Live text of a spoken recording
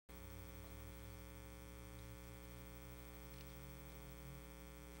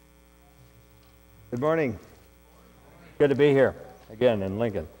Good morning. Good to be here again in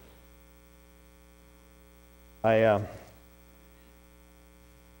Lincoln. I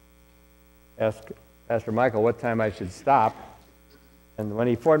asked Pastor Michael what time I should stop, and when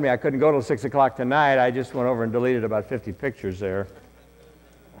he informed me I couldn't go till 6 o'clock tonight, I just went over and deleted about 50 pictures there.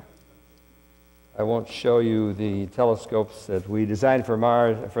 I won't show you the telescopes that we designed for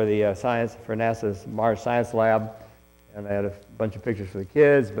Mars, for NASA's Mars Science Lab, and I had a bunch of pictures for the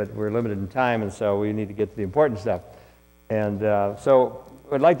kids, but we're limited in time, and so we need to get to the important stuff. And so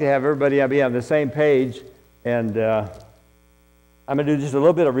I'd like to have everybody be on the same page, and I'm going to do just a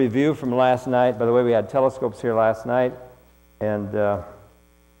little bit of review from last night. By the way, we had telescopes here last night, and I don't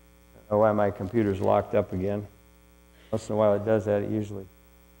know why my computer's locked up again. Once in a while it does that. It usually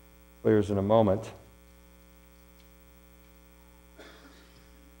clears in a moment.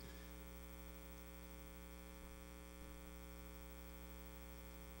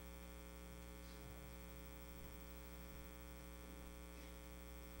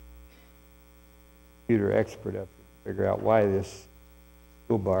 Computer expert up to figure out why this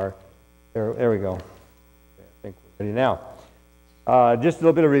toolbar. There we go. Okay, I think we're ready now. Just a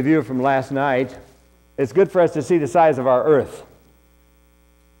little bit of review from last night. It's good for us to see the size of our Earth.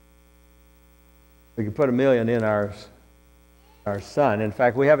 We can put 1 million in our sun. In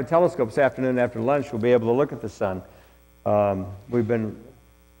fact, we have a telescope this afternoon after lunch. We'll be able to look at the sun. We've been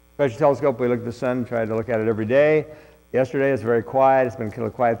special telescope. We look at the sun, try to look at it every day. Yesterday it was very quiet. It's been kind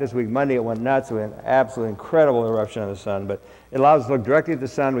of quiet this week. Monday it went nuts. We had an absolutely incredible eruption of the sun. But it allows us to look directly at the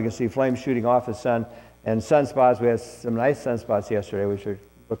sun. We can see flames shooting off the sun. And sunspots, we had some nice sunspots yesterday, which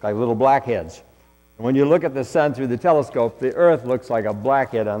look like little blackheads. And when you look at the sun through the telescope, the Earth looks like a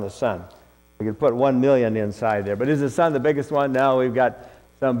blackhead on the sun. We could put 1 million inside there. But is the sun the biggest one? No, we've got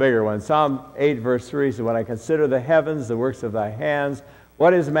some bigger ones. Psalm 8, verse 3 says, "When I consider the heavens, the works of thy hands,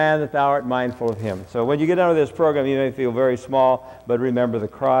 what is man that thou art mindful of him?" So when you get out of this program, you may feel very small, but remember the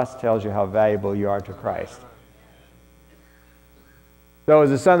cross tells you how valuable you are to Christ. So is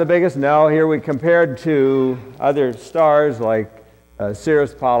the sun the biggest? No. Here we compared to other stars like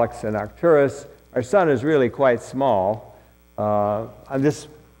Sirius, Pollux, and Arcturus. Our sun is really quite small. On this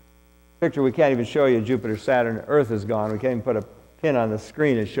picture, we can't even show you Jupiter, Saturn. Earth is gone. We can't even put a pin on the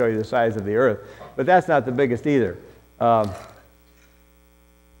screen and show you the size of the Earth. But that's not the biggest either.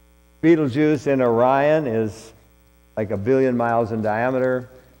 Betelgeuse in Orion is like 1 billion miles in diameter.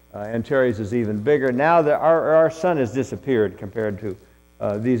 Antares is even bigger. Now our sun has disappeared compared to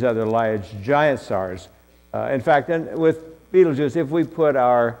these other large giant stars. In fact, with Betelgeuse, if we put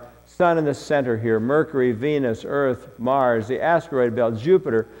our sun in the center here, Mercury, Venus, Earth, Mars, the asteroid belt,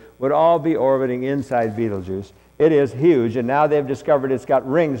 Jupiter, would all be orbiting inside Betelgeuse. It is huge, and now they've discovered it's got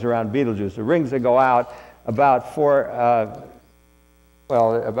rings around Betelgeuse. The rings that go out about 4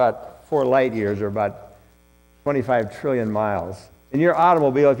 light years, or about 25 trillion miles. In your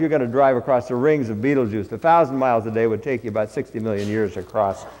automobile, if you're going to drive across the rings of Betelgeuse, 1,000 miles a day would take you about 60 million years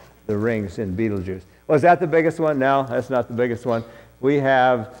across the rings in Betelgeuse. Well, is that the biggest one? No, that's not the biggest one. We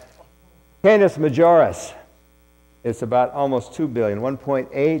have Canis Majoris. It's about almost 2 billion,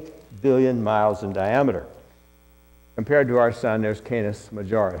 1.8 billion miles in diameter. Compared to our sun, there's Canis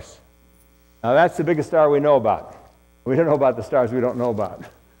Majoris. Now, that's the biggest star we know about. We don't know about the stars we don't know about.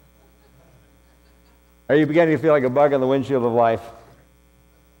 Are you beginning to feel like a bug on the windshield of life?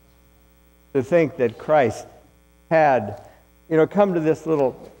 To think that Christ had, come to this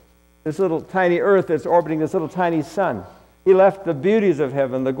little tiny earth that's orbiting this little tiny sun. He left the beauties of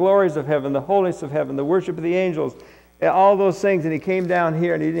heaven, the glories of heaven, the holiness of heaven, the worship of the angels, all those things, and he came down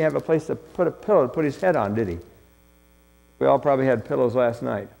here, and he didn't have a place to put a pillow to put his head on, did he? We all probably had pillows last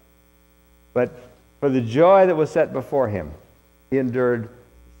night. But for the joy that was set before him, he endured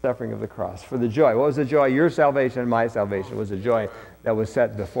the suffering of the cross. For the joy. What was the joy? Your salvation and my salvation was the joy that was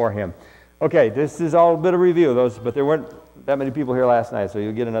set before him. Okay, this is all a bit of review of those, but there weren't that many people here last night, so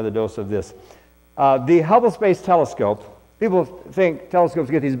you'll get another dose of this. The Hubble Space Telescope, people think telescopes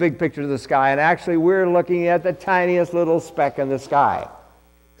get these big pictures of the sky, and actually we're looking at the tiniest little speck in the sky.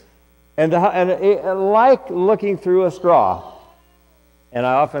 And like looking through a straw. And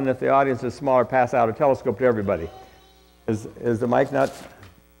I often, if the audience is smaller, pass out a telescope to everybody. Is the mic not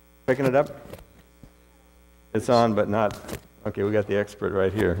picking it up? It's on, but not. Okay, we got the expert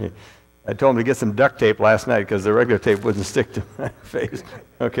right here. I told him to get some duct tape last night because the regular tape wouldn't stick to my face.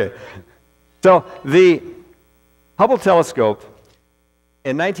 Okay. So the Hubble telescope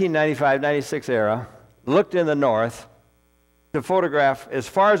in 1995-96 era looked in the north to photograph as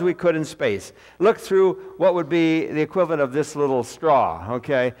far as we could in space. Look through what would be the equivalent of this little straw,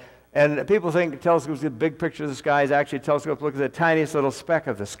 okay? And people think telescopes get big pictures of the sky. Actually, telescopes look at the tiniest little speck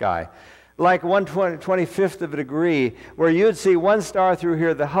of the sky. like 1/25th of a degree, where you'd see one star through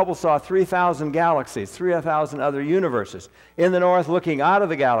here, the Hubble saw 3,000 galaxies, 3,000 other universes. In the north, looking out of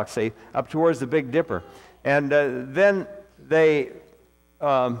the galaxy, up towards the Big Dipper. And then they,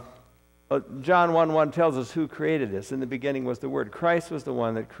 John 1:1 tells us who created this. In the beginning was the Word. Christ was the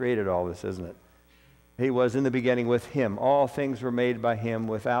one that created all this, isn't it? He was in the beginning with Him. All things were made by Him.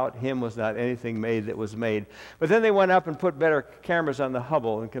 Without Him was not anything made that was made. But then they went up and put better cameras on the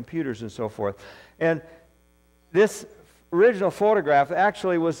Hubble and computers and so forth. And this original photograph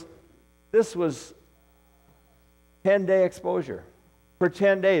actually was 10-day exposure. For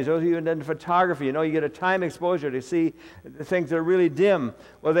 10 days. Those of you in photography, you know, you get a time exposure to see the things that are really dim.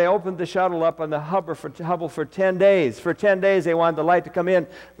 Well, they opened the shuttle up on the Hubble for 10 days. For 10 days, they wanted the light to come in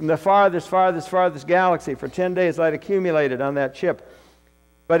from the farthest galaxy. For 10 days, light accumulated on that chip.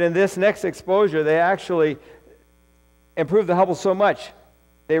 But in this next exposure, they actually improved the Hubble so much,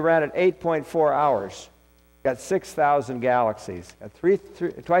 they ran it 8.4 hours. Got 6,000 galaxies. Got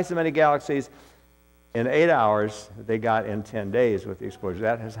twice as many galaxies in 8 hours that they got in 10 days with the exposure.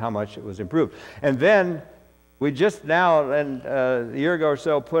 That is how much it was improved. And then we just now, a year ago or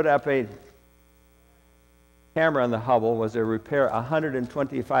so, put up a camera on the Hubble. Was a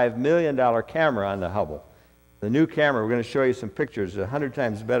 $125 million camera on the Hubble. The new camera, we're going to show you some pictures, 100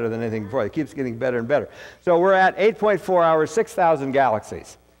 times better than anything before. It keeps getting better and better. So we're at 8.4 hours, 6,000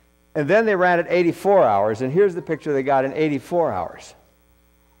 galaxies. And then they ran it 84 hours, and here's the picture they got in 84 hours.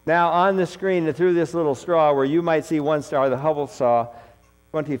 Now, on the screen, through this little straw where you might see one star, the Hubble saw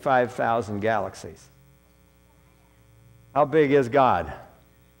 25,000 galaxies. How big is God?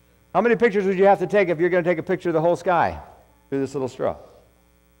 How many pictures would you have to take if you're going to take a picture of the whole sky through this little straw?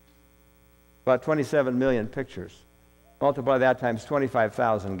 About 27 million pictures. Multiply that times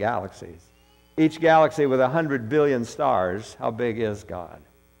 25,000 galaxies. Each galaxy with 100 billion stars. How big is God?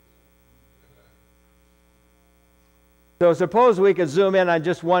 So suppose we could zoom in on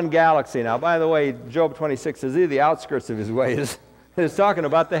just one galaxy. Now, by the way, Job 26 says these are the outskirts of his ways. It's talking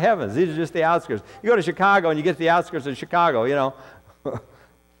about the heavens. These are just the outskirts. You go to Chicago and you get to the outskirts of Chicago, you know.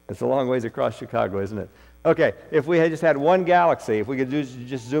 It's a long ways across Chicago, isn't it? Okay, if we had just had one galaxy, if we could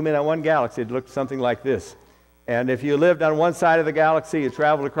just zoom in on one galaxy, it'd look something like this. And if you lived on one side of the galaxy, you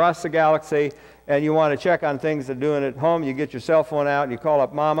traveled across the galaxy, and you want to check on things they're doing at home, you get your cell phone out and you call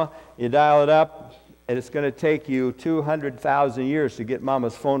up Mama, you dial it up, and it's going to take you 200,000 years to get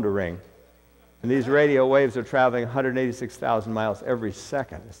Mama's phone to ring. And these radio waves are traveling 186,000 miles every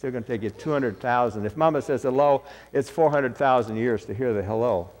second. It's still going to take you 200,000. If Mama says hello, it's 400,000 years to hear the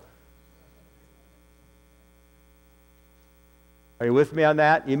hello. Are you with me on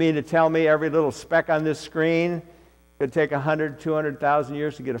that? You mean to tell me every little speck on this screen could take 100, 200,000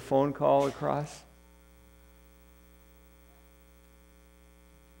 years to get a phone call across?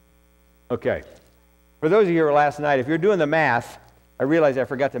 Okay. For those of you who were last night, if you're doing the math, I realized I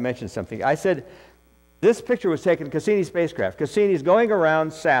forgot to mention something. I said this picture was taken Cassini spacecraft. Cassini's going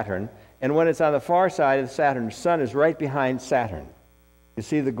around Saturn, and when it's on the far side of Saturn, the sun is right behind Saturn. You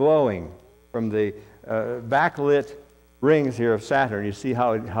see the glowing from the backlit rings here of Saturn. You see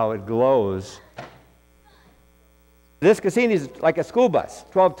how it glows. This Cassini is like a school bus,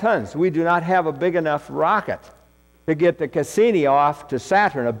 12 tons. We do not have a big enough rocket to get the Cassini off to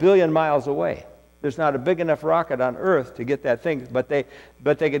Saturn 1 billion miles away. There's not a big enough rocket on Earth to get that thing, but they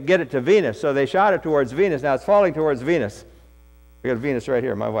could get it to Venus. So they shot it towards Venus. Now it's falling towards Venus. We got Venus right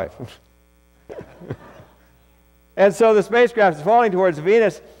here, my wife. And so the spacecraft is falling towards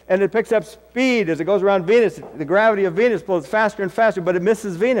Venus, and it picks up speed as it goes around Venus. The gravity of Venus pulls faster and faster, but it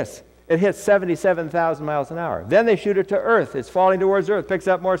misses Venus. It hits 77,000 miles an hour. Then they shoot it to Earth. It's falling towards Earth, picks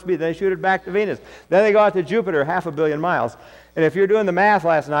up more speed. Then they shoot it back to Venus. Then they go out to Jupiter, 500 million miles. And if you're doing the math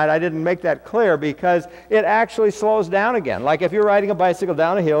last night, I didn't make that clear because it actually slows down again. Like if you're riding a bicycle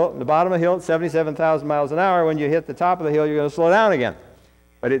down a hill, the bottom of the hill at 77,000 miles an hour, when you hit the top of the hill, you're going to slow down again.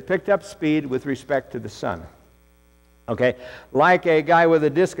 But it picked up speed with respect to the sun. Okay, like a guy with a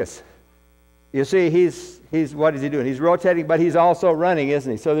discus. You see, he's what is he doing? He's rotating, but he's also running, isn't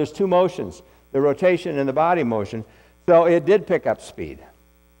he? So there's two motions, the rotation and the body motion. So it did pick up speed,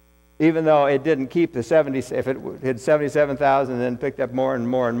 even though it didn't keep the 70. If it hit 77,000 and then picked up more and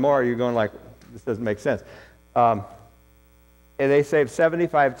more and more, you're going like, this doesn't make sense. And they saved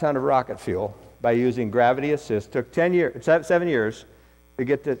 75 tons of rocket fuel by using gravity assist. Took 7 years to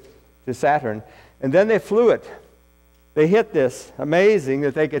get to Saturn, and then they flew it. They hit this, amazing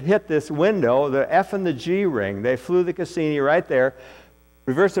that they could hit this window, the F and the G ring. They flew the Cassini right there,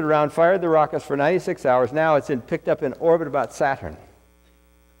 reversed it around, fired the rockets for 96 hours. Now it's picked up in orbit about Saturn.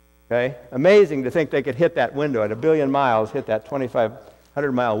 Okay? Amazing to think they could hit that window at 1 billion miles, hit that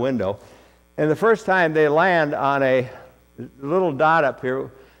 2,500-mile window. And the first time they land on a little dot up here.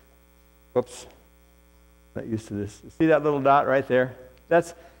 Whoops. Not used to this. See that little dot right there?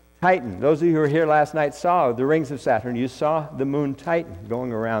 That's Titan. Those of you who were here last night saw the rings of Saturn. You saw the moon Titan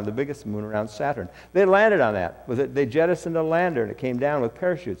going around, the biggest moon around Saturn. They landed on that. They jettisoned a lander, and it came down with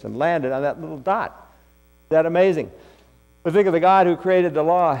parachutes and landed on that little dot. Isn't that amazing? But think of the God who created the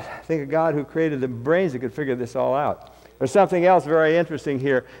law. Think of God who created the brains that could figure this all out. There's something else very interesting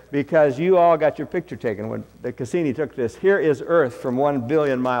here, because you all got your picture taken when the Cassini took this. Here is Earth from 1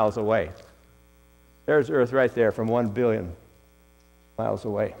 billion miles away. There's Earth right there from 1 billion miles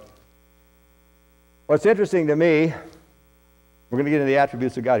away. What's interesting to me, we're going to get into the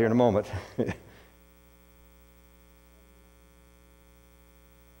attributes of God here in a moment.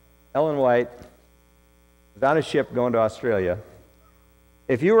 Ellen White was on a ship going to Australia.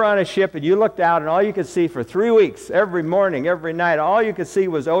 If you were on a ship and you looked out and all you could see for 3 weeks, every morning, every night, all you could see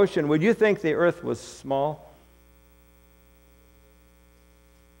was ocean, would you think the Earth was small?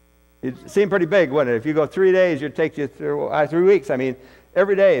 It seemed pretty big, wouldn't it? If you go 3 days, it takes you through 3 weeks. I mean,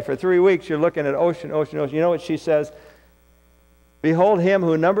 every day for 3 weeks, you're looking at ocean, ocean, ocean. You know what she says? Behold him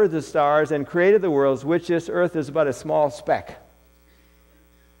who numbered the stars and created the worlds, which this earth is but a small speck.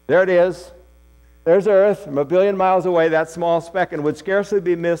 There it is. There's Earth from 1 billion miles away, that small speck, and would scarcely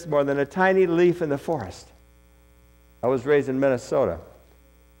be missed more than a tiny leaf in the forest. I was raised in Minnesota,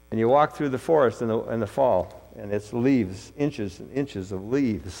 and you walk through the forest in the fall, and it's leaves, inches and inches of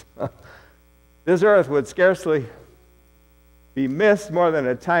leaves. This Earth would scarcely be missed more than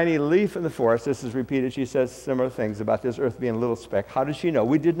a tiny leaf in the forest. This is repeated. She says similar things about this Earth being a little speck. How did she know?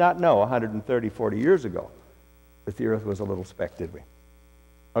 We did not know 130, 40 years ago that the Earth was a little speck, did we?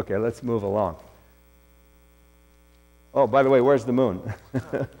 Okay, let's move along. Oh, by the way, where's the moon?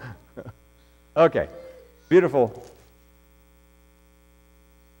 Okay, beautiful.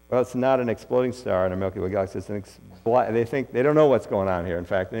 Well, it's not an exploding star in a Milky Way galaxy. It's they don't know what's going on here. In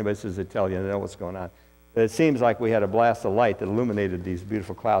fact, anybody says they tell you, they know what's going on. It seems like we had a blast of light that illuminated these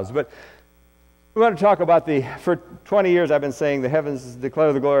beautiful clouds. But we want to talk about for 20 years I've been saying the heavens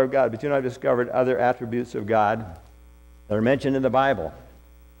declare the glory of God, but I've discovered other attributes of God that are mentioned in the Bible.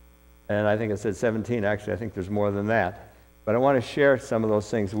 And I think it said 17. Actually, I think there's more than that. But I want to share some of those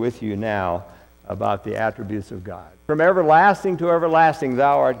things with you now about the attributes of God. From everlasting to everlasting,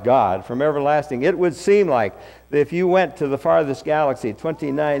 thou art God. From everlasting, it would seem like that if you went to the farthest galaxy,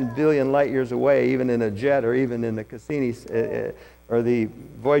 29 billion light years away, even in a jet or even in the Cassini or the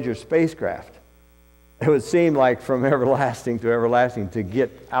Voyager spacecraft, it would seem like from everlasting to get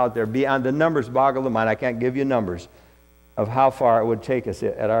out there. Beyond the numbers boggle the mind. I can't give you numbers of how far it would take us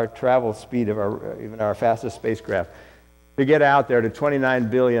at our travel speed of even our fastest spacecraft to get out there to 29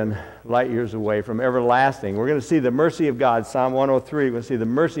 billion light years away from everlasting. We're going to see the mercy of God. Psalm 103, we're going to see the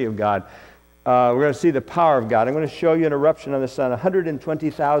mercy of God. We're going to see the power of God. I'm going to show you an eruption on the sun,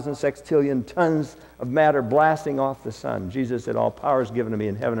 120,000 sextillion tons of matter blasting off the sun. Jesus said, all power is given to me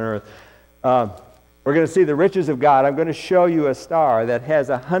in heaven and earth. We're going to see the riches of God. I'm going to show you a star that has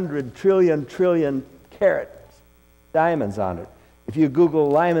 100 trillion carats. Diamonds on it. If you Google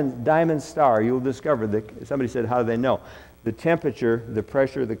diamond star, you'll discover that somebody said, how do they know? The temperature, the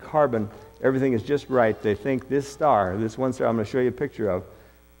pressure, the carbon, everything is just right. They think this star, this one star I'm going to show you a picture of,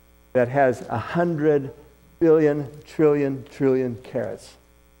 that has 100 billion trillion carats.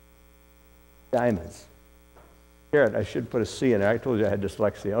 Diamonds. Carat, I should put a C in there. I told you I had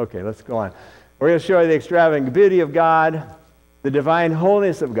dyslexia. Okay, let's go on. We're going to show you the extravagant beauty of God, the divine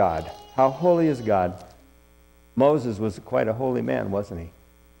holiness of God. How holy is God? Moses was quite a holy man, wasn't he?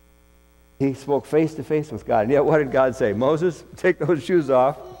 He spoke face to face with God. And yet, what did God say? Moses, take those shoes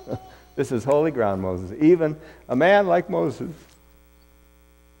off. This is holy ground, Moses. Even a man like Moses.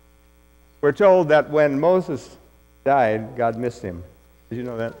 We're told that when Moses died, God missed him. Did you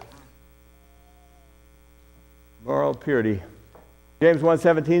know that? Moral purity. James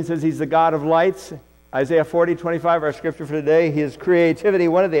 1:17 says he's the God of lights. Isaiah 40:25, our scripture for today, his creativity.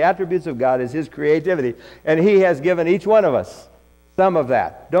 One of the attributes of God is his creativity. And he has given each one of us some of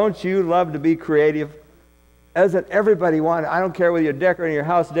that. Don't you love to be creative? Doesn't everybody want? I don't care whether you're decorating your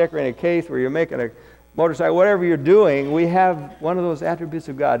house, decorating a case, where you're making a motorcycle, whatever you're doing, we have one of those attributes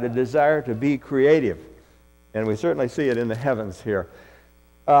of God, the desire to be creative. And we certainly see it in the heavens here.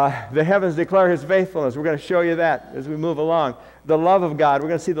 The heavens declare his faithfulness. We're going to show you that as we move along. The love of God. We're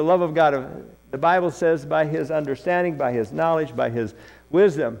going to see the love of God. The Bible says by his understanding, by his knowledge, by his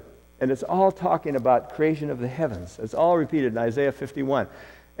wisdom. And it's all talking about creation of the heavens. It's all repeated in Isaiah 51.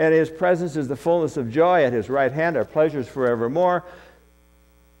 And his presence is the fullness of joy. At his right hand are pleasures forevermore.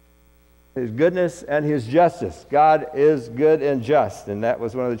 His goodness and His justice. God is good and just, and that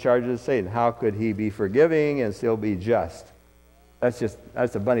was one of the charges of Satan. How could He be forgiving and still be just?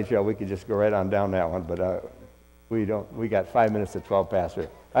 That's a bunny trail. We could just go right on down that one, but we don't. We got 5 minutes at 12 past here.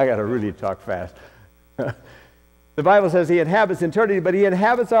 I got to really talk fast. The Bible says He inhabits eternity, but He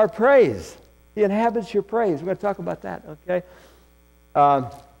inhabits our praise. He inhabits your praise. We're going to talk about that, okay?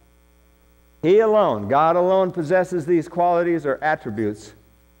 He alone, God alone, possesses these qualities or attributes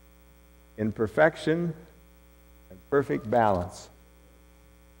in perfection and perfect balance.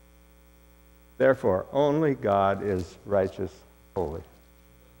 Therefore, only God is righteous, holy.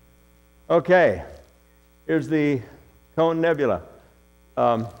 Okay, here's the Cone Nebula.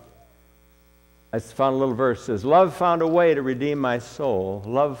 I found a little verse that says, love found a way to redeem my soul.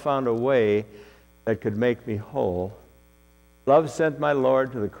 Love found a way that could make me whole. Love sent my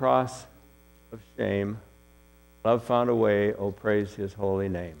Lord to the cross of shame. Love found a way, oh praise His holy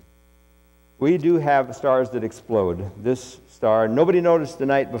name. We do have stars that explode. This star, nobody noticed the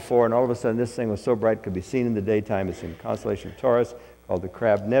night before, and all of a sudden this thing was so bright it could be seen in the daytime. It's in constellation Taurus, called the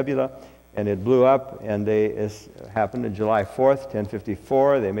Crab Nebula. And it blew up, and it happened on July 4th,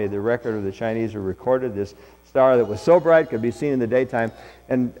 1054. They made the record, or the Chinese recorded this star that was so bright could be seen in the daytime.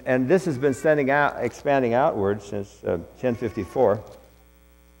 And this has been expanding outward since 1054.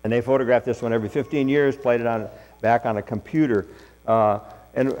 And they photographed this one every 15 years, played it back on a computer. The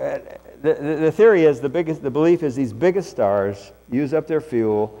theory is, the belief is these biggest stars use up their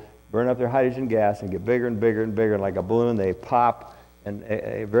fuel, burn up their hydrogen gas, and get bigger and bigger and bigger. And like a balloon, they pop. And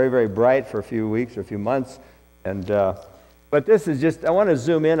very, very bright for a few weeks or a few months. But this is just, I want to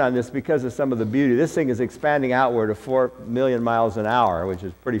zoom in on this because of some of the beauty. This thing is expanding outward at 4 million miles an hour, which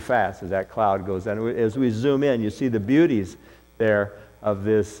is pretty fast as that cloud goes in. As we zoom in, you see the beauties there of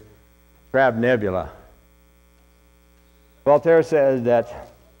this Crab Nebula. Voltaire said that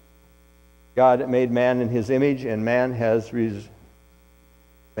God made man in His image, and man has returned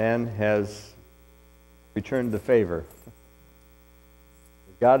the favor.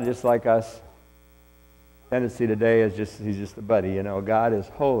 God, just like us, tendency today is He's just a buddy, you know. God is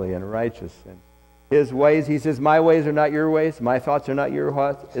holy and righteous. And His ways, He says, my ways are not your ways. My thoughts are not your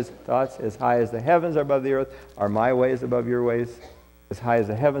thoughts. As high as the heavens are above the earth, are my ways above your ways. As high as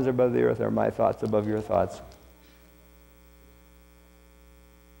the heavens are above the earth, are my thoughts above your thoughts.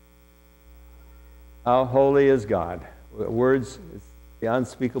 How holy is God? Words, it's the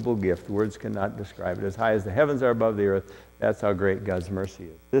unspeakable gift. Words cannot describe it. As high as the heavens are above the earth, that's how great God's mercy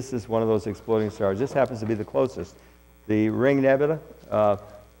is. This is one of those exploding stars. This happens to be the closest. The Ring Nebula,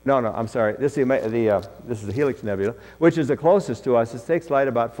 I'm sorry. This is the Helix Nebula, which is the closest to us. It takes light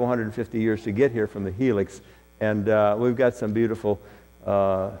about 450 years to get here from the Helix. And we've got some beautiful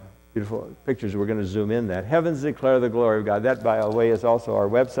pictures. We're going to zoom in that. Heavens declare the glory of God. That, by the way, is also our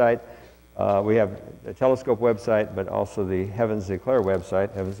website. We have a telescope website, but also the Heavens Declare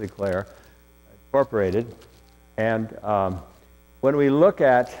website, Heavens Declare Incorporated. And when we look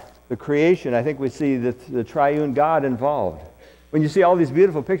at the creation, I think we see the triune God involved. When you see all these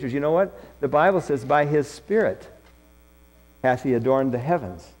beautiful pictures, you know what? The Bible says, by His Spirit hath He adorned the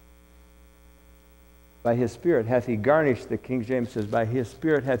heavens. By His Spirit hath He garnished, the King James says, by His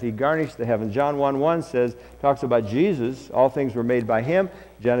Spirit hath He garnished the heavens. John 1:1 talks about Jesus. All things were made by Him.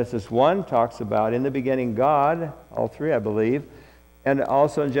 Genesis 1 talks about, in the beginning, God. All three, I believe. And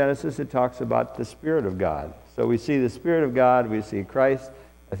also in Genesis, it talks about the Spirit of God. So we see the Spirit of God, we see Christ.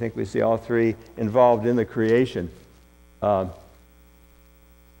 I think we see all three involved in the creation. By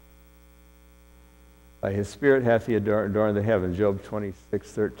His Spirit hath He adorned the heavens. Job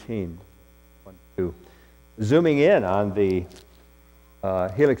 26:13. 1-2. Zooming in on the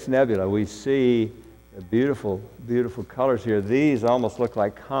Helix Nebula, we see beautiful, beautiful colors here. These almost look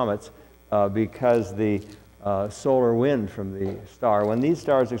like comets because the solar wind from the star. When these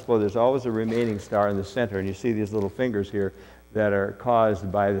stars explode, there's always a remaining star in the center, and you see these little fingers here that are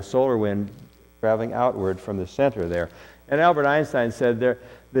caused by the solar wind traveling outward from the center there. And Albert Einstein said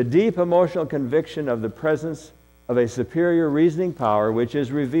the deep emotional conviction of the presence of a superior reasoning power which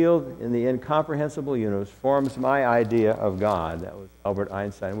is revealed in the incomprehensible universe forms my idea of God. That was Albert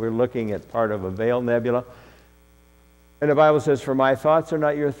Einstein. We're looking at part of a Veil Nebula. And the Bible says, for my thoughts are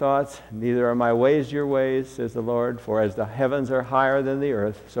not your thoughts, neither are my ways your ways, says the Lord. For as the heavens are higher than the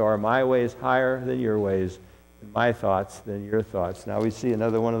earth, so are my ways higher than your ways, and my thoughts than your thoughts. Now we see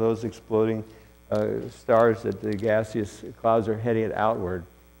another one of those exploding stars that the gaseous clouds are heading outward.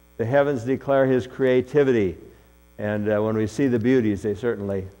 The heavens declare His creativity. And when we see the beauties, they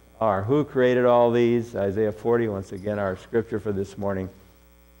certainly are. Who created all these? Isaiah 40, once again, our scripture for this morning.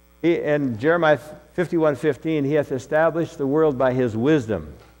 In Jeremiah 51:15, He hath established the world by His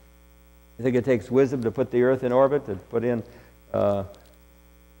wisdom. You think it takes wisdom to put the earth in orbit, to put in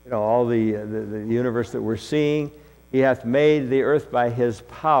all the universe that we're seeing? He hath made the earth by his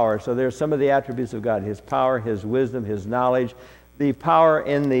power. So there's some of the attributes of God. His power, his wisdom, his knowledge. The power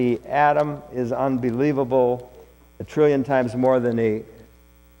in the atom is unbelievable, 1 trillion times more than a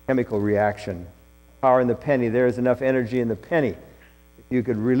chemical reaction. Power in the penny, there is enough energy in the penny. If you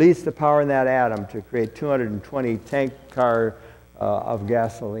could release the power in that atom to create 220 tank car of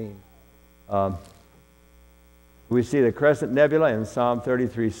gasoline. We see the Crescent Nebula in Psalm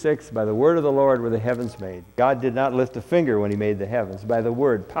 33:6. By the word of the Lord were the heavens made. God did not lift a finger when he made the heavens. By the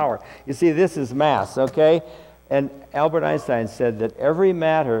word, power. You see, this is mass, okay? And Albert Einstein said that every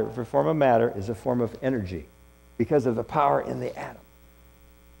form of matter is a form of energy because of the power in the atom.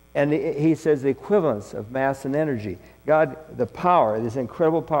 And he says the equivalence of mass and energy. God, the power, this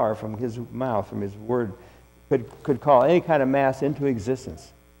incredible power from his mouth, from his word, could call any kind of mass into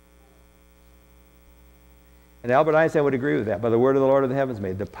existence. And Albert Einstein would agree with that. By the word of the Lord are the heavens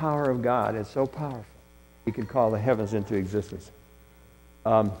made. The power of God is so powerful, he could call the heavens into existence.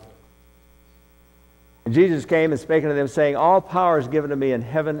 Jesus came and spake unto them, saying, all power is given to me in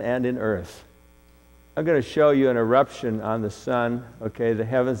heaven and in earth. I'm going to show you an eruption on the sun. Okay, the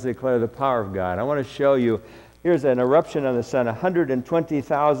heavens declare the power of God. I want to show you, here's an eruption on the sun.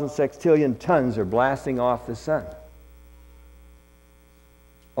 120,000 sextillion tons are blasting off the sun.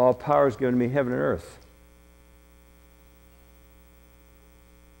 All power is given to me in heaven and earth.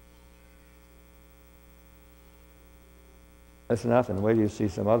 That's nothing. Wait till you see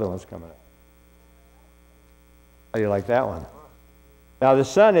some other ones coming up. How do you like that one? Now the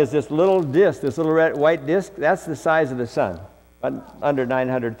sun is this little disc, this little red, white disc. That's the size of the sun, under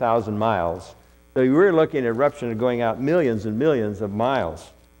 900,000 miles. So we're looking at eruption going out millions and millions of miles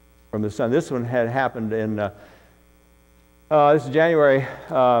from the sun. This one had happened in, this is January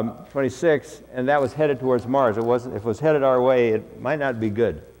 26th, and that was headed towards Mars. It wasn't. If it was headed our way, it might not be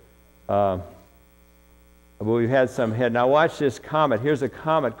good. But we've had some head. Now watch this comet. Here's a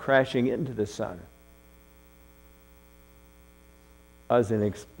comet crashing into the sun. As an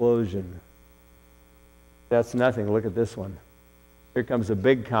explosion. That's nothing. Look at this one. Here comes a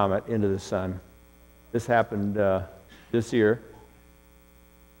big comet into the sun. This happened this year.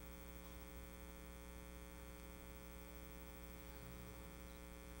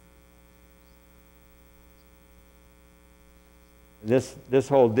 This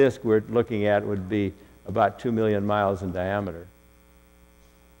whole disk we're looking at would be about 2 million miles in diameter.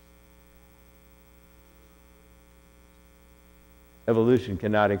 Evolution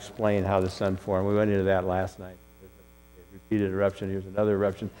cannot explain how the sun formed. We went into that last night. There's a repeated eruption. Here's another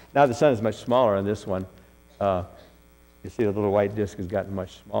eruption. Now the sun is much smaller on this one. You see the little white disk has gotten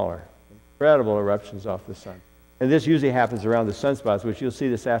much smaller. Incredible eruptions off the sun. And this usually happens around the sunspots, which you'll see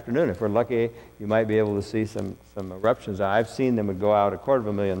this afternoon. If we're lucky, you might be able to see some eruptions. I've seen them go out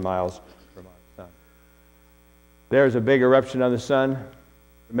 250,000 miles from our sun. There's a big eruption on the sun.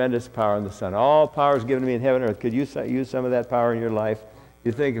 Tremendous power in the sun. All power is given to me in heaven and earth. Could you use some of that power in your life?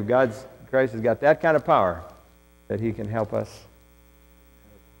 You think if Christ has got that kind of power, that he can help us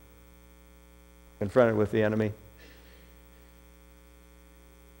confront it with the enemy?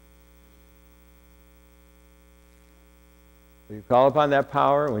 Will you call upon that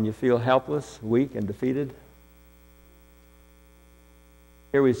power when you feel helpless, weak, and defeated?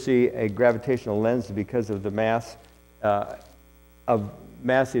 Here we see a gravitational lens because of the mass of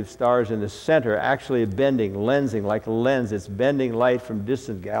massive stars in the center actually bending, lensing like a lens. It's bending light from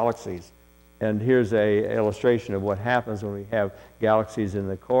distant galaxies. And here's an illustration of what happens when we have galaxies in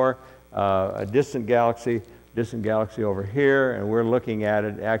the core. A distant galaxy over here, and we're looking at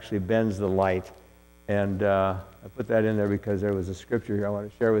it, actually bends the light. And I put that in there because there was a scripture here I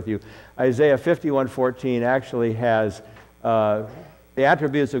want to share with you. Isaiah 51:14 actually has the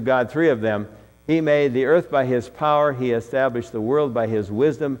attributes of God, 3 of them. He made the earth by his power. He established the world by his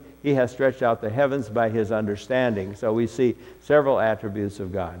wisdom. He has stretched out the heavens by his understanding. So we see several attributes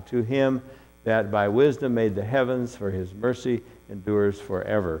of God. To him that by wisdom made the heavens, for his mercy endures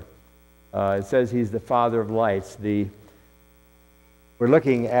forever. It says he's the father of lights. We're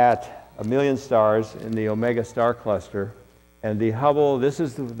looking at 1 million stars in the Omega star cluster. And the Hubble, this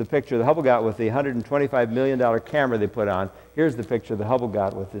is the picture the Hubble got with the $125 million camera they put on. Here's the picture the Hubble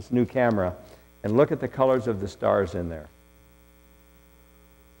got with this new camera. And look at the colors of the stars in there.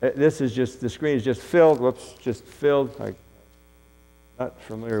 This is just, the screen is just filled, just filled. I'm not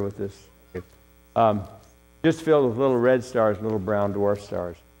familiar with this. Okay. Just filled with little red stars and little brown dwarf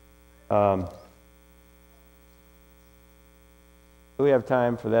stars. Do we have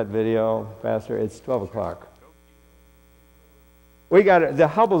time for that video, Pastor? It's 12 o'clock. We got the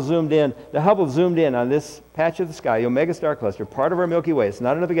Hubble zoomed in. The Hubble zoomed in on this patch of the sky, the Omega Star Cluster, part of our Milky Way. It's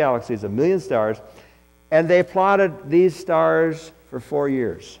not another galaxy. It's a million stars. And they plotted these stars for 4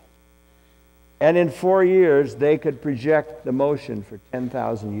 years. And in 4 years, they could project the motion for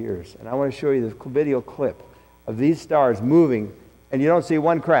 10,000 years. And I want to show you the video clip of these stars moving, and you don't see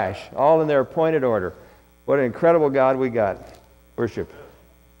one crash, all in their appointed order. What an incredible God we got. Worship.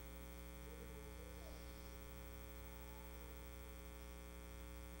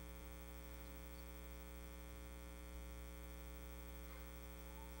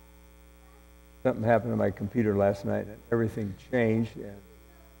 Something happened to my computer last night, and everything changed. And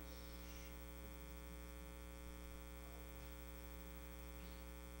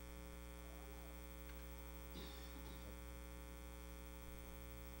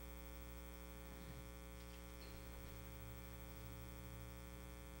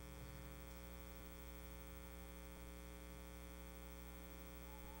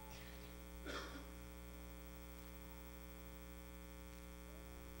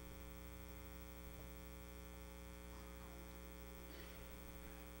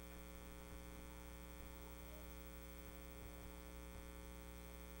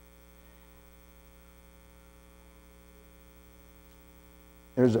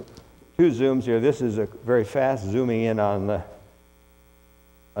there's two zooms here. This is a very fast zooming in on the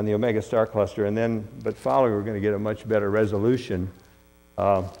Omega Star Cluster, and then, but following, we're going to get a much better resolution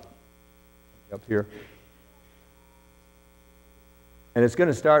up here. And it's going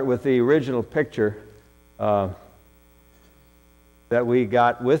to start with the original picture that we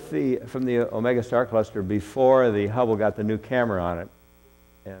got from the Omega Star Cluster before the Hubble got the new camera on it.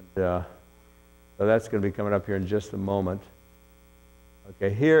 And so that's going to be coming up here in just a moment.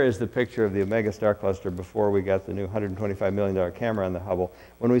 Okay, here is the picture of the Omega Star Cluster before we got the new $125 million camera on the Hubble.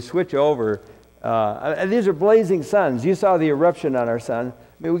 When we switch over, and these are blazing suns. You saw the eruption on our sun.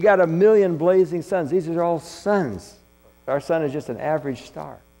 I mean, we got 1 million blazing suns. These are all suns. Our sun is just an average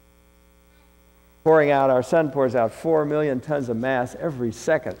star. Our sun pours out 4 million tons of mass every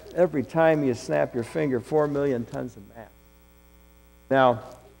second. Every time you snap your finger, 4 million tons of mass. Now,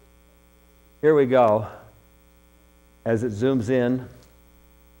 here we go. As it zooms in,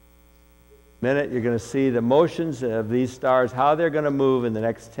 minute, you're going to see the motions of these stars, how they're going to move in the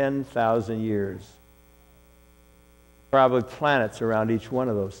next 10,000 years. Probably planets around each one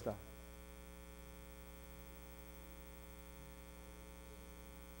of those stars.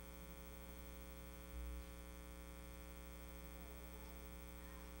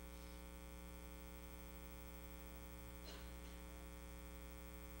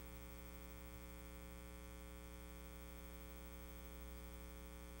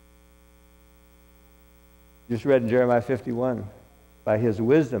 Just read in Jeremiah 51, by his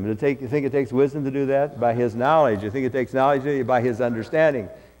wisdom. You think it takes wisdom to do that? By his knowledge. You think it takes knowledge to do it? By his understanding.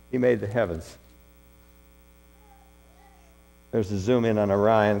 He made the heavens. There's a zoom in on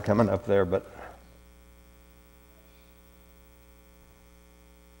Orion coming up there, but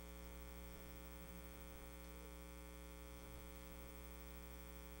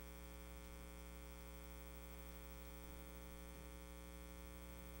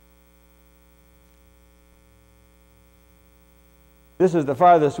this is the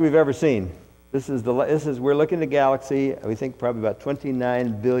farthest we've ever seen. We're looking at a galaxy, we think probably about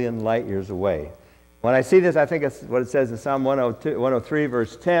 29 billion light years away. When I see this, I think it's what it says in Psalm 103,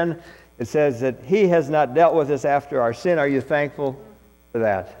 verse 10. It says that he has not dealt with us after our sin. Are you thankful for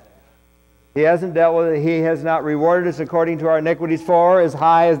that? He hasn't dealt with it. He has not rewarded us according to our iniquities. For as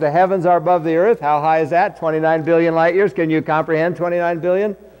high as the heavens are above the earth. How high is that? 29 billion light years. Can you comprehend 29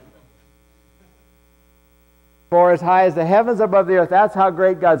 billion? For as high as the heavens above the earth, that's how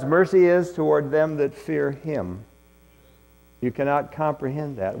great God's mercy is toward them that fear him. You cannot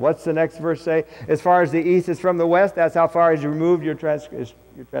comprehend that. What's the next verse say? As far as the east is from the west, that's how far he's removed your transgressions.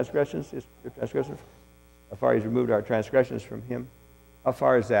 How far he's removed our transgressions from him. How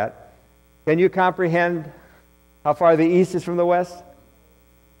far is that? Can you comprehend how far the east is from the west?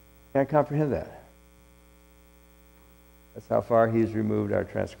 Can't comprehend that. That's how far he's removed our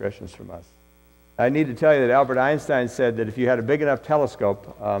transgressions from us. I need to tell you that Albert Einstein said that if you had a big enough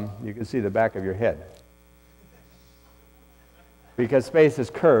telescope, you could see the back of your head. Because space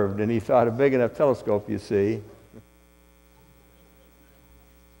is curved, and he thought a big enough telescope, you see.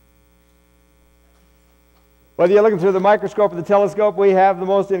 Whether you're looking through the microscope or the telescope, we have the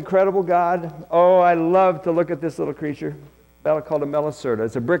most incredible God. Oh, I love to look at this little creature. Bella called a melicerta.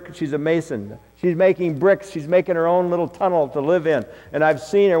 It's a brick. She's a mason. She's making bricks. She's making her own little tunnel to live in. And I've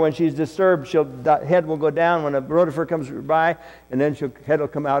seen her when she's disturbed. Head will go down when a rotifer comes by, and then head will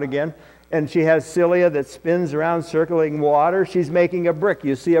come out again. and she has cilia that spins around circling water. She's making a brick.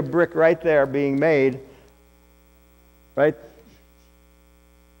 You see a brick right there being made. Right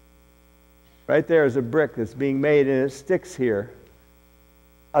there is a brick that's being made, and it sticks here.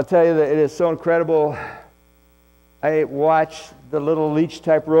 I'll tell you that it is so incredible. I watch the little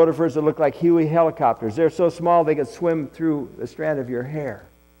leech-type rotifers that look like Huey helicopters. They're so small they can swim through the strand of your hair.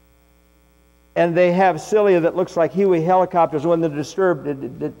 And they have cilia that looks like Huey helicopters. When they're disturbed,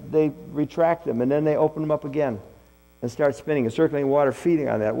 they retract them, and then they open them up again and start spinning and circling water, feeding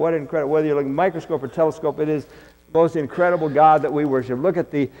on that. What incredible! Whether you're looking at microscope or telescope, it is the most incredible God that we worship. Look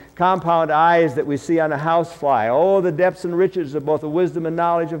at the compound eyes that we see on a housefly. Oh, the depths and riches of both the wisdom and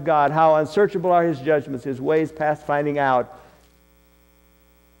knowledge of God. How unsearchable are His judgments, His ways past finding out.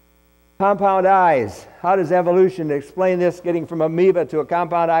 Compound eyes. How does evolution explain this, getting from amoeba to a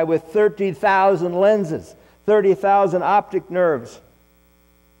compound eye with 30,000 lenses, 30,000 optic nerves?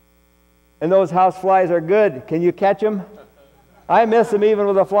 And those houseflies are good. Can you catch them? I miss them even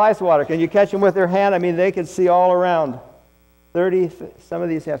with a fly swatter. Can you catch them with their hand? I mean, they can see all around. Some of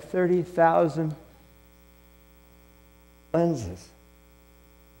these have 30,000 lenses.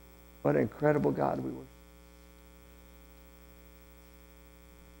 What an incredible God we worship.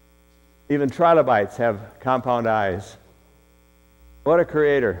 Even trilobites have compound eyes. What a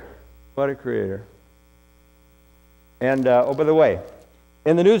creator. What a creator. And, oh, by the way,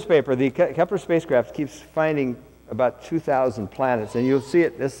 in the newspaper, the Kepler spacecraft keeps finding about 2,000 planets. And you'll see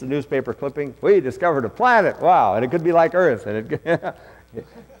it, this is the newspaper clipping. We discovered a planet. Wow. And it could be like Earth. And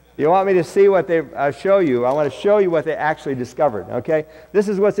you want me to see what they show you? I want to show you what they actually discovered. Okay? This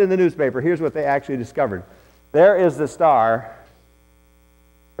is what's in the newspaper. Here's what they actually discovered. There is the star.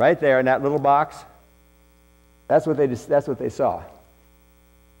 Right there in that little box. That's what they saw.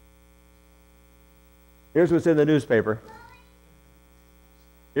 Here's what's in the newspaper.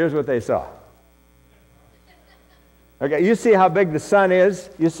 Here's what they saw. Okay, you see how big the sun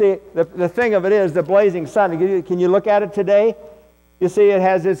is. You see, the thing of it is, the blazing sun. Can you look at it today? You see it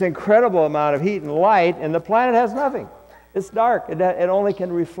has this incredible amount of heat and light, and the planet has nothing. It's dark. It only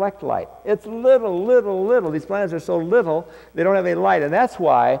can reflect light. It's little. These planets are so little, they don't have any light. And that's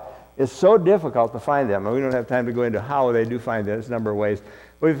why it's so difficult to find them. And we don't have time to go into how they do find them. There's a number of ways.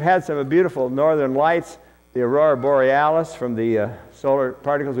 We've had some beautiful northern lights, the aurora borealis from the solar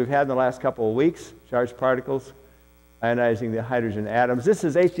particles we've had in the last couple of weeks, charged particles ionizing the hydrogen atoms. This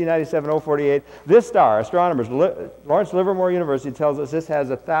is HD 97048. This star, astronomers, Lawrence Livermore University tells us this has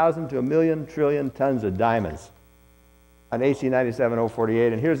 1,000 to 1,000,000 trillion tons of diamonds. On HD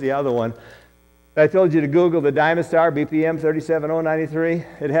 97048, and here's the other one. I told you to Google the diamond star, BPM 37093.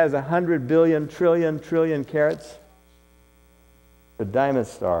 It has 100 billion trillion carats. The diamond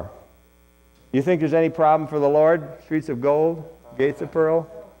star. You think there's any problem for the Lord? Streets of gold, gates of pearl?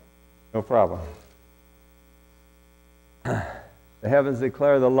 No problem. The heavens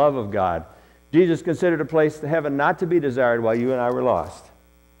declare the love of God. Jesus considered a place to heaven not to be desired while you and I were lost.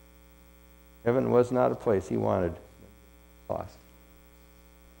 Heaven was not a place He wanted. Lost.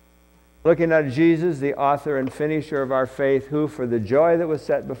 Looking at Jesus, the author and finisher of our faith, who for the joy that was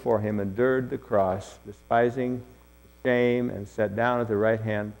set before Him endured the cross, despising shame, and sat down at the right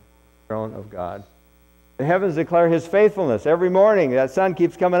hand throne of God. The heavens declare His faithfulness. Every morning that sun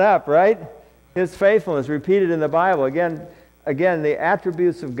keeps coming up, right? His faithfulness repeated in the Bible. Again, the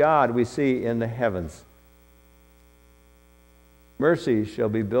attributes of God we see in the heavens. Mercy shall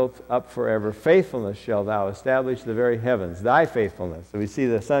be built up forever. Faithfulness shall thou establish the very heavens. Thy faithfulness. So we see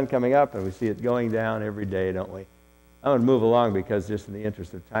the sun coming up and we see it going down every day, don't we? I'm going to move along because just in the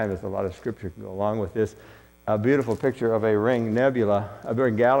interest of time, there's a lot of scripture can go along with this. A beautiful picture of a ring nebula, a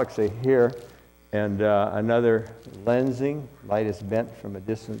ring galaxy here, and another lensing. Light is bent from a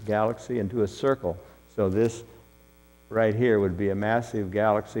distant galaxy into a circle. So this right here would be a massive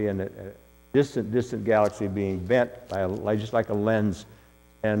galaxy, and distant galaxy being bent by just like a lens.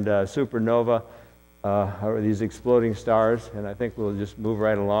 And supernova are these exploding stars. And I think we'll just move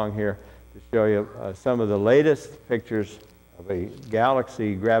right along here to show you some of the latest pictures of a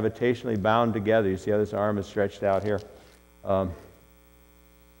galaxy gravitationally bound together. You see how this arm is stretched out here?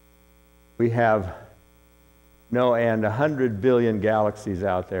 We have no end 100 billion galaxies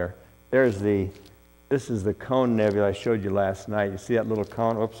out there. This is the Cone Nebula I showed you last night. You see that little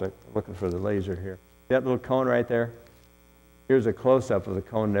cone? Oops, I'm looking for the laser here. See that little cone right there? Here's a close-up of the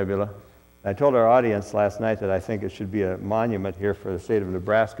Cone Nebula. I told our audience last night that I think it should be a monument here for the state of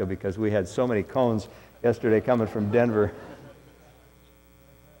Nebraska because we had so many cones yesterday coming from Denver.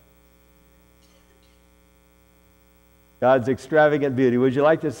 God's extravagant beauty. Would you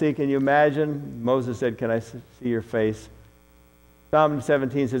like to see, can you imagine? Moses said, can I see your face? Psalm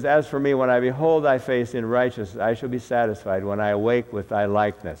 17 says, as for me, when I behold thy face in righteousness, I shall be satisfied when I awake with thy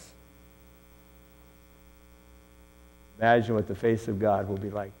likeness. Imagine what the face of God will be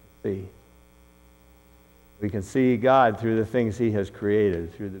like to see. We can see God through the things he has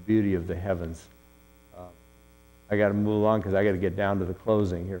created, through the beauty of the heavens. I got to move along because I got to get down to the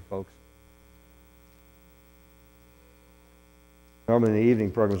closing here, folks. Normally in the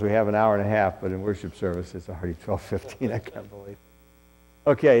evening programs we have an hour and a half, but in worship service it's already 12:15. I can't believe it.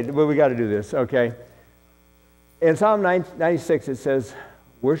 Okay, well, we got to do this, okay? In Psalm 96 it says,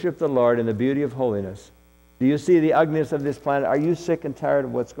 worship the Lord in the beauty of holiness. Do you see the ugliness of this planet? Are you sick and tired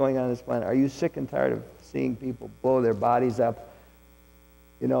of what's going on this planet? Are you sick and tired of seeing people blow their bodies up?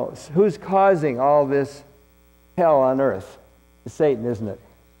 You know, who's causing all this hell on earth? It's Satan, isn't it?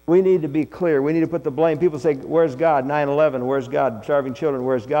 We need to be clear. We need to put the blame. People say, where's God? 9/11, where's God? Starving children,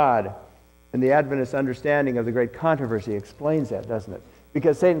 where's God? And the Adventist understanding of the great controversy explains that, doesn't it?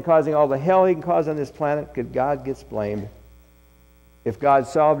 Because Satan causing all the hell he can cause on this planet, God gets blamed. If God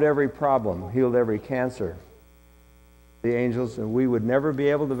solved every problem, healed every cancer, the angels, and we would never be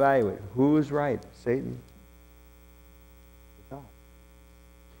able to evaluate who is right, Satan or God.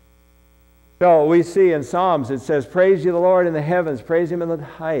 So we see in Psalms it says, praise ye the Lord in the heavens, praise him in the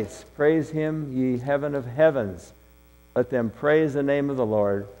heights, praise him ye heaven of heavens. Let them praise the name of the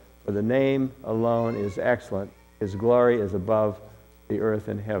Lord, for the name alone is excellent. His glory is above the earth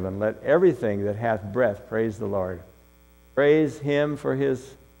and heaven. Let everything that hath breath praise the Lord. Praise him for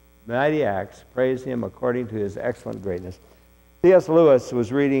his mighty acts. Praise him according to his excellent greatness. C.S. Lewis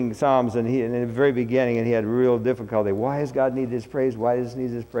was reading Psalms and in the very beginning, and he had real difficulty. Why does God need his praise? Why does he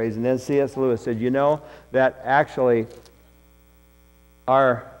need his praise? And then C.S. Lewis said, you know, that actually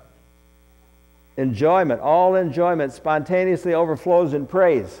our enjoyment, all enjoyment, spontaneously overflows in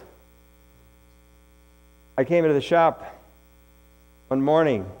praise. I came into the shop one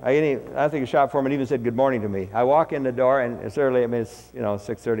morning. I think a shop foreman even said good morning to me. I walk in the door, and it's early. I mean, it's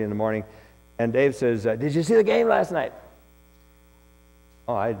 6:30 in the morning. And Dave says, did you see the game last night?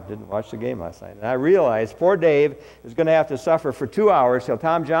 Oh, I didn't watch the game last night. And I realized poor Dave is going to have to suffer for 2 hours till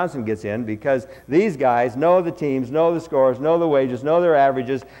Tom Johnson gets in, because these guys know the teams, know the scores, know the wages, know their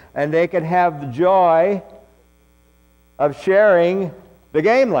averages, and they could have the joy of sharing the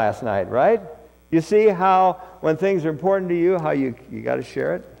game last night, right? You see how when things are important to you, how you got to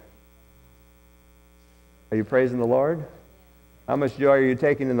share it? Are you praising the Lord? How much joy are you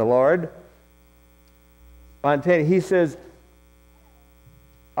taking in the Lord? Spontaneous. He says,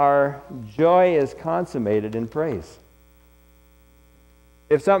 our joy is consummated in praise.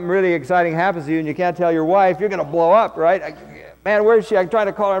 If something really exciting happens to you and you can't tell your wife, you're going to blow up, right? Man, where is she? I'm trying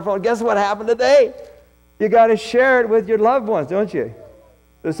to call her on the phone. Guess what happened today? You got to share it with your loved ones, don't you?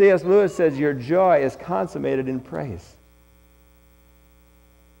 So C.S. Lewis says, your joy is consummated in praise.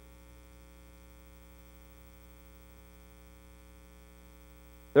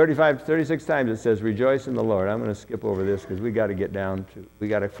 "35, 36 times it says, rejoice in the Lord. I'm going to skip over this because we got to get down to, we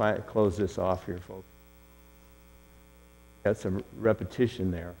got to close this off here, folks. Got some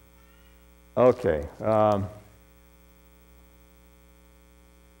repetition there. Okay.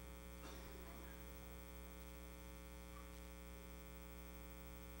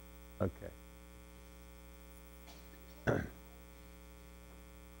 Okay.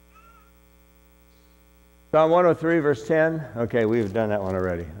 Psalm 103, verse 10. Okay, we've done that one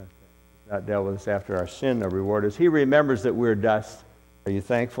already. Okay. Not dealt with us after our sin, no reward us. He remembers that we're dust. Are you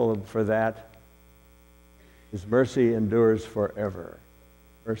thankful for that? His mercy endures forever.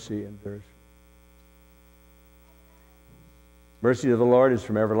 Mercy endures. Mercy of the Lord is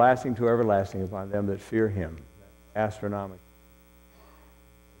from everlasting to everlasting upon them that fear him. Astronomical.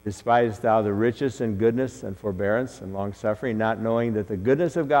 Despisest thou the riches and goodness and forbearance and long-suffering, not knowing that the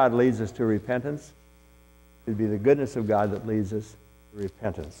goodness of God leads us to repentance? It would be the goodness of God that leads us to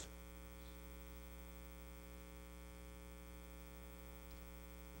repentance.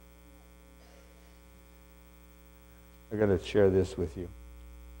 I've got to share this with you.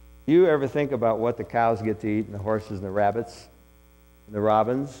 Do you ever think about what the cows get to eat and the horses and the rabbits and the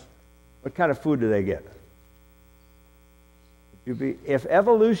robins? What kind of food do they get? If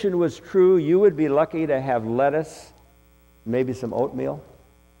evolution was true, you would be lucky to have lettuce, maybe some oatmeal.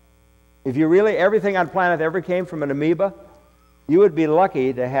 If you really, everything on planet ever came from an amoeba, you would be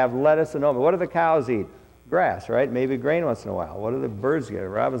lucky to have lettuce and oatmeal. What do the cows eat? Grass, right? Maybe grain once in a while. What do the birds get?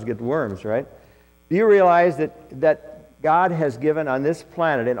 Robins get worms, right? Do you realize that God has given on this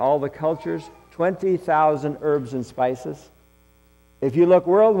planet, in all the cultures, 20,000 herbs and spices? If you look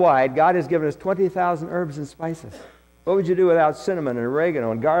worldwide, God has given us 20,000 herbs and spices. What would you do without cinnamon and oregano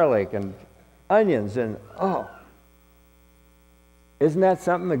and garlic and onions and, Isn't that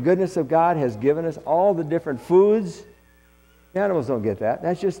something? The goodness of God has given us all the different foods. The animals don't get that.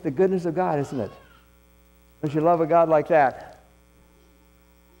 That's just the goodness of God, isn't it? Don't you love a God like that?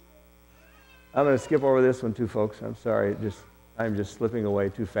 I'm going to skip over this one too, folks. I'm sorry. I'm just slipping away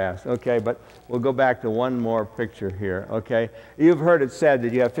too fast. Okay, but we'll go back to one more picture here, okay? You've heard it said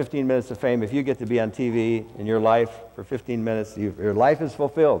that you have 15 minutes of fame. If you get to be on TV in your life for 15 minutes, your life is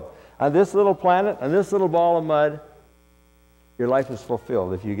fulfilled. On this little planet, on this little ball of mud, your life is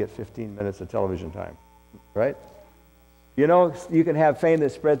fulfilled if you get 15 minutes of television time, right? You know, you can have fame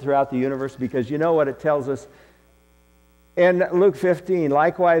that's spread throughout the universe because you know what it tells us. In Luke 15,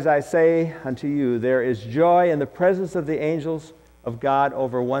 likewise I say unto you, there is joy in the presence of the angels of God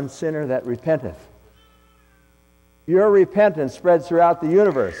over one sinner that repenteth. Your repentance spreads throughout the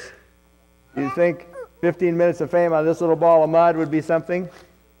universe. Do you think 15 minutes of fame on this little ball of mud would be something?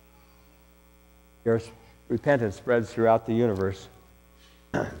 Your repentance spreads throughout the universe.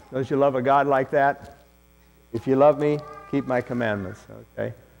 Don't you love a God like that? If you love me, keep my commandments,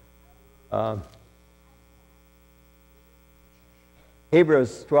 okay?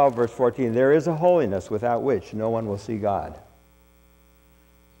 Hebrews 12, verse 14, there is a holiness without which no one will see God.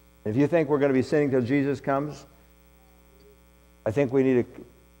 If you think we're going to be sinning till Jesus comes, I think we need to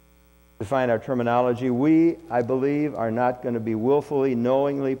define our terminology. We, I believe, are not going to be willfully,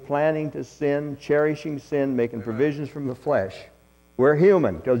 knowingly planning to sin, cherishing sin, making provisions from the flesh. We're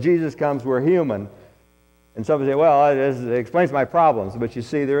human. Till Jesus comes, we're human. And some say, well, it explains my problems. But you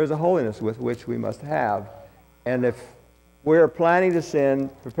see, there is a holiness with which we must have. And if we're planning to sin,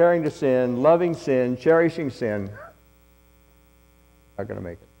 preparing to sin, loving sin, cherishing sin, not going to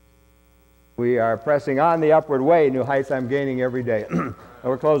make it. We are pressing on the upward way, new heights I'm gaining every day.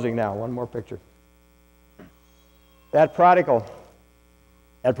 We're closing now. One more picture. That prodigal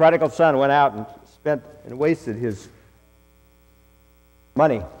son went out and spent and wasted his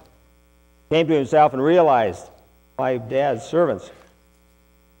money. Came to himself and realized, my dad's servants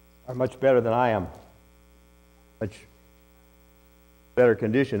are much better than I am. Much better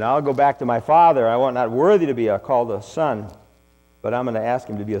condition. I'll go back to my father. I want not worthy to be called a son, but I'm going to ask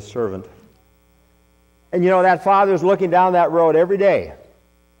him to be a servant. And you know, that father's looking down that road every day.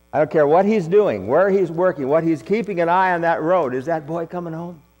 I don't care what he's doing, where he's working, what he's keeping an eye on that road. Is that boy coming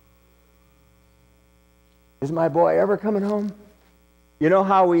home? Is my boy ever coming home? You know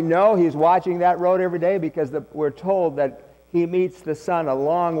how we know he's watching that road every day? Because we're told that he meets the sun a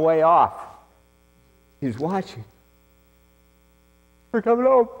long way off. He's watching. We're coming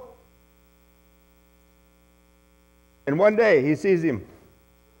home. And one day he sees him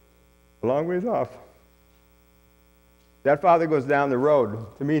a long ways off. That father goes down the road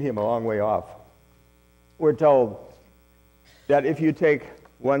to meet him a long way off. We're told that if you take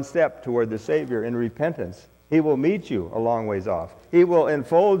one step toward the Savior in repentance, he will meet you a long ways off. He will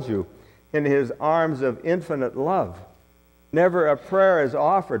enfold you in his arms of infinite love. Never a prayer is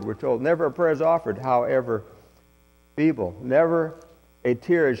offered, we're told. Never a prayer is offered, however feeble. Never a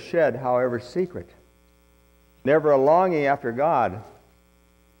tear is shed, however secret. Never a longing after God,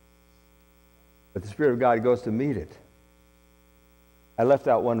 but the Spirit of God goes to meet it. I left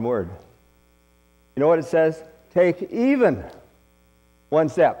out one word. You know what it says? Take even one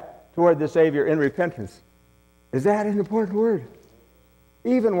step toward the Savior in repentance. Is that an important word?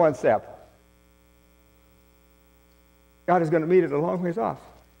 Even one step. God is going to meet it a long ways off.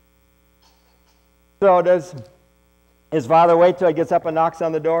 So does his father wait till he gets up and knocks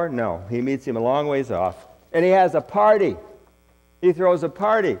on the door? No, he meets him a long ways off. And he has a party. He throws a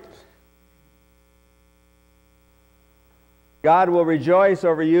party. God will rejoice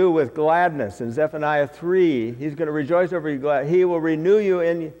over you with gladness. In Zephaniah 3, he's going to rejoice over you glad. He will renew you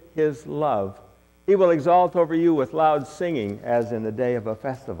in his love. He will exalt over you with loud singing as in the day of a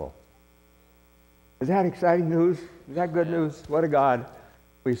festival. Is that exciting news? Is that good news? What a God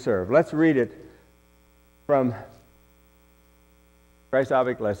we serve. Let's read it from Christ's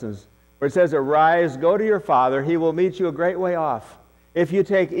Object Lessons, where it says, arise, go to your Father. He will meet you a great way off. If you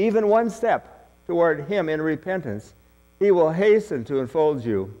take even one step toward him in repentance, he will hasten to enfold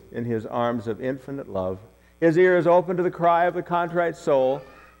you in his arms of infinite love. His ear is open to the cry of the contrite soul.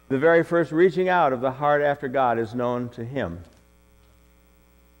 The very first reaching out of the heart after God is known to him.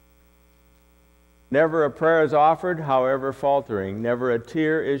 Never a prayer is offered, however faltering. Never a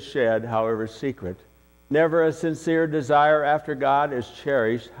tear is shed, however secret. Never a sincere desire after God is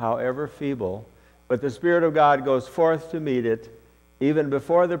cherished, however feeble. But the Spirit of God goes forth to meet it, even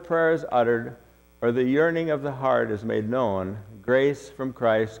before the prayer is uttered, or the yearning of the heart is made known. Grace from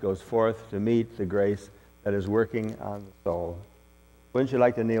Christ goes forth to meet the grace that is working on the soul. Wouldn't you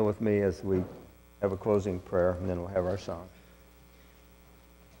like to kneel with me as we have a closing prayer, and then we'll have our song.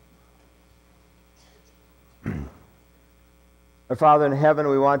 Our Father in heaven,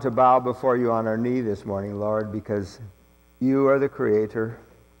 we want to bow before you on our knee this morning, Lord, because you are the Creator.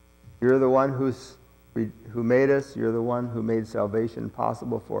 You're the one who made us. You're the one who made salvation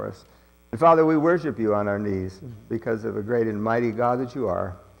possible for us. And Father, we worship you on our knees because of a great and mighty God that you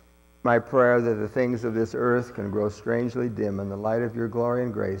are. My prayer that the things of this earth can grow strangely dim in the light of your glory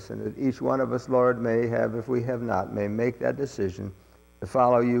and grace, and that each one of us, Lord, may have, if we have not, may make that decision to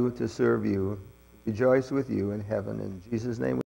follow you, to serve you, rejoice with you in heaven. In Jesus' name.